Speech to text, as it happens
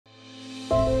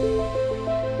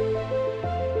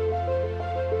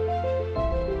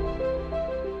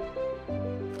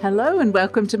Hello and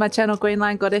welcome to my channel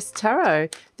Greenline Goddess Tarot.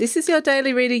 This is your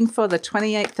daily reading for the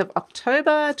 28th of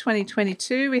October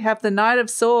 2022. We have the Knight of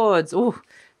Swords. Ooh,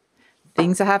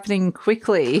 things are happening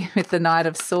quickly with the Knight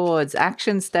of Swords.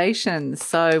 Action stations.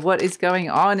 So what is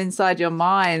going on inside your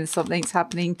mind? Something's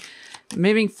happening,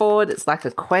 moving forward. It's like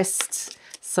a quest.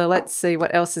 So let's see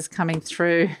what else is coming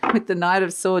through with the Knight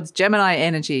of Swords. Gemini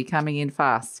energy coming in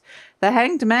fast. The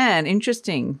Hanged Man,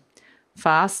 interesting.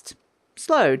 Fast,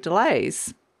 slow,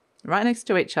 delays. Right next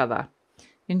to each other.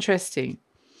 Interesting.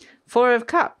 Four of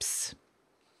Cups.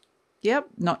 Yep,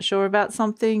 not sure about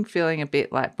something, feeling a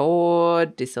bit like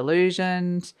bored,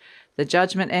 disillusioned. The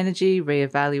Judgment energy,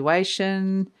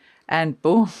 reevaluation. And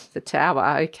boom, the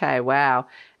Tower. Okay, wow.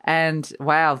 And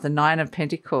wow, the Nine of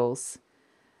Pentacles.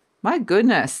 My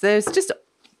goodness,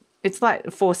 it's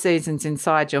like 4 seasons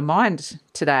inside your mind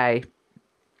today.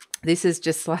 This is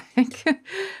just like,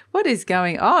 what is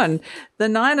going on? The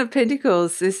Nine of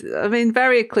Pentacles is,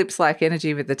 very eclipse-like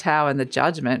energy with the Tower and the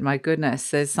Judgment. My goodness,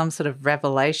 there's some sort of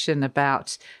revelation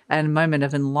about and a moment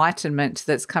of enlightenment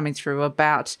that's coming through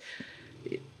about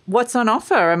what's on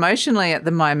offer emotionally at the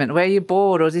moment, where you're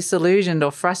bored or disillusioned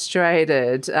or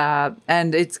frustrated.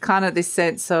 And it's kind of this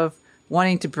sense of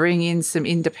wanting to bring in some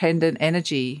independent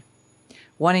energy,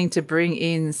 wanting to bring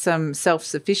in some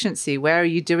self-sufficiency. Where are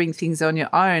you doing things on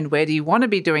your own? Where do you want to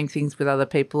be doing things with other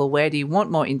people, or where do you want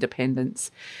more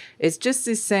independence? It's just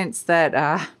this sense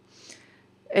that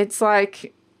it's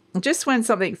like just when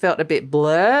something felt a bit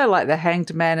blur, like the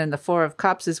Hanged Man and the Four of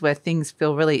Cups is where things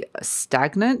feel really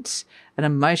stagnant and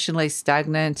emotionally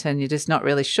stagnant and you're just not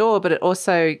really sure. But it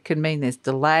also can mean there's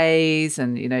delays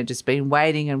and, just been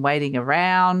waiting and waiting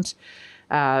around.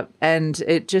 And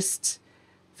it just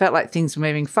felt like things were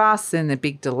moving fast, and the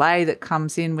big delay that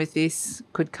comes in with this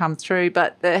could come through.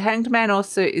 But the Hanged Man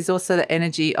is also the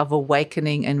energy of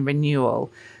awakening and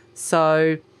renewal.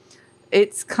 So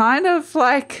it's kind of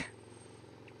like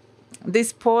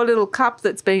this poor little cup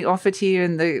that's being offered here,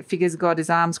 and the figure's got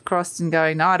his arms crossed and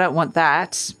going, no, I don't want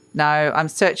that. No, I'm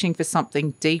searching for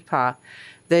something deeper.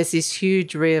 There's this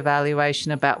huge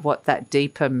reevaluation about what that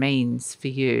deeper means for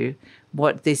you,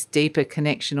 what this deeper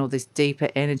connection or this deeper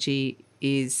energy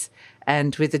is.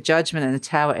 And with the Judgment and the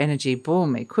Tower energy,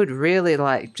 boom, it could really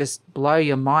just blow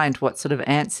your mind what sort of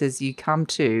answers you come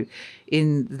to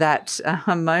in that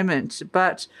moment.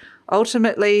 But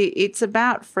ultimately, it's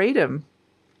about freedom,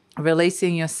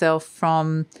 releasing yourself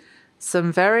from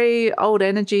some very old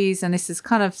energies. And this is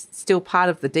kind of still part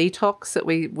of the detox that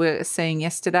we were seeing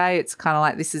yesterday. It's kind of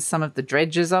like this is some of the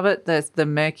dredges of it. There's the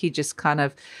murky, just kind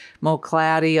of more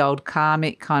cloudy, old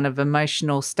karmic kind of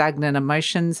emotional, stagnant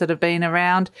emotions that have been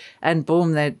around. And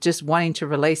boom, they're just wanting to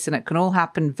release, and it can all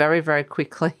happen very, very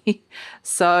quickly.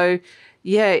 So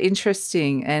yeah,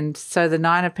 interesting. And so the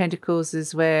Nine of Pentacles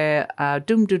is where I'm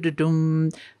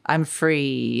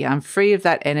free. I'm free of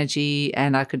that energy,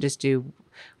 and I can just do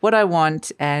what I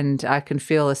want, and I can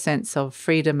feel a sense of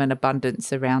freedom and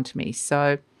abundance around me.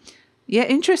 So yeah,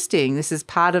 interesting. This is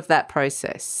part of that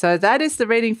process. So that is the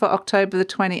reading for October the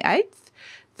 28th.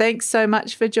 Thanks so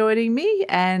much for joining me,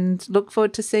 and look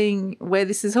forward to seeing where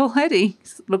this is all heading.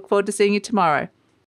 Look forward to seeing you tomorrow.